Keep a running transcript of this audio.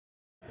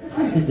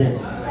Listen to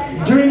this.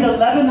 During the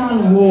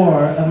Lebanon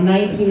War of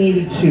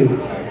 1982,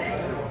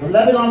 the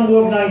Lebanon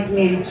War of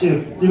 1982, do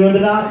you remember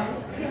that?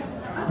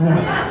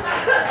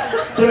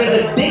 There was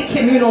a big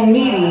communal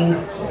meeting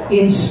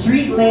in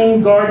Street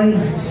Lane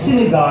Gardens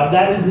Synagogue.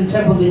 That was the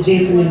temple that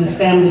Jason and his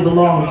family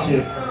belonged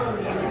to.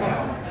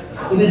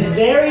 It was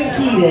very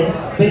heated,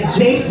 but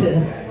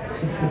Jason,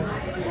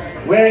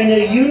 wearing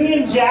a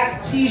Union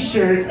Jack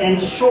t-shirt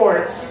and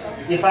shorts,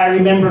 if I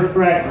remember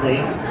correctly,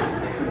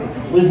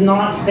 was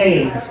not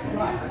fazed.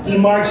 He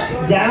marched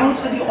down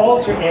to the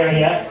altar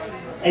area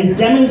and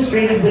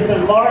demonstrated with a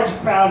large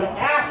crowd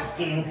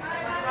asking,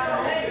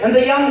 and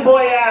the young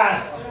boy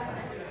asked,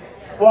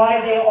 why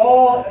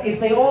if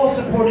they all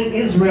supported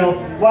Israel,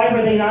 why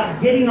were they not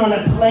getting on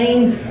a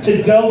plane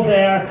to go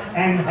there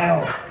and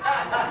help?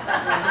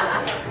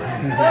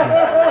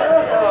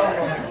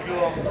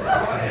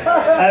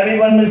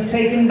 Everyone was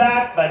taken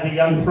back by the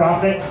young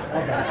prophet.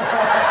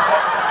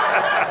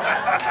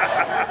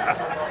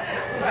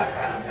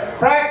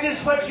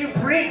 Practice what you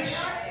preach.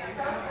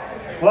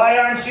 Why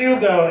aren't you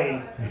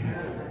going?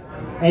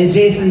 And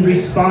Jason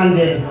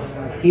responded,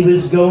 he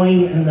was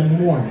going in the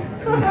morning.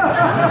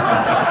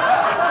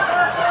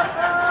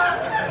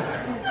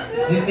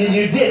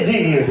 You did,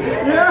 didn't you?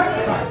 Yeah.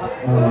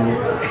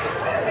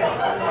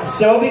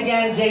 So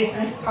began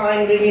Jason's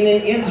time living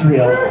in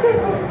Israel,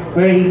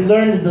 where he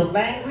learned the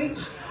language,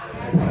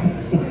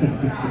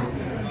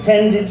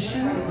 tended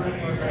sheep,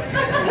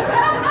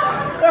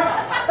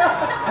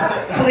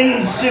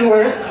 cleaned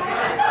sewers,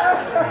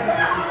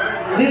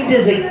 lived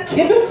as a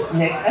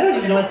kibbutznik. I don't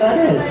even know what that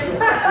is.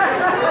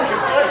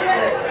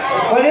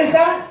 What is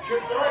that?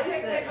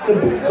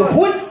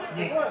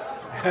 Kibbutznik.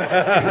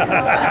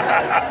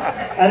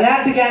 And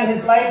that began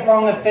his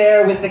lifelong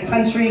affair with the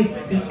country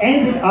he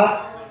ended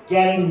up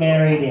getting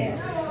married in.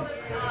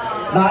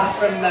 Not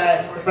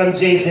from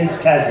Jason's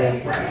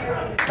cousin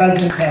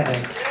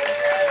Kevin.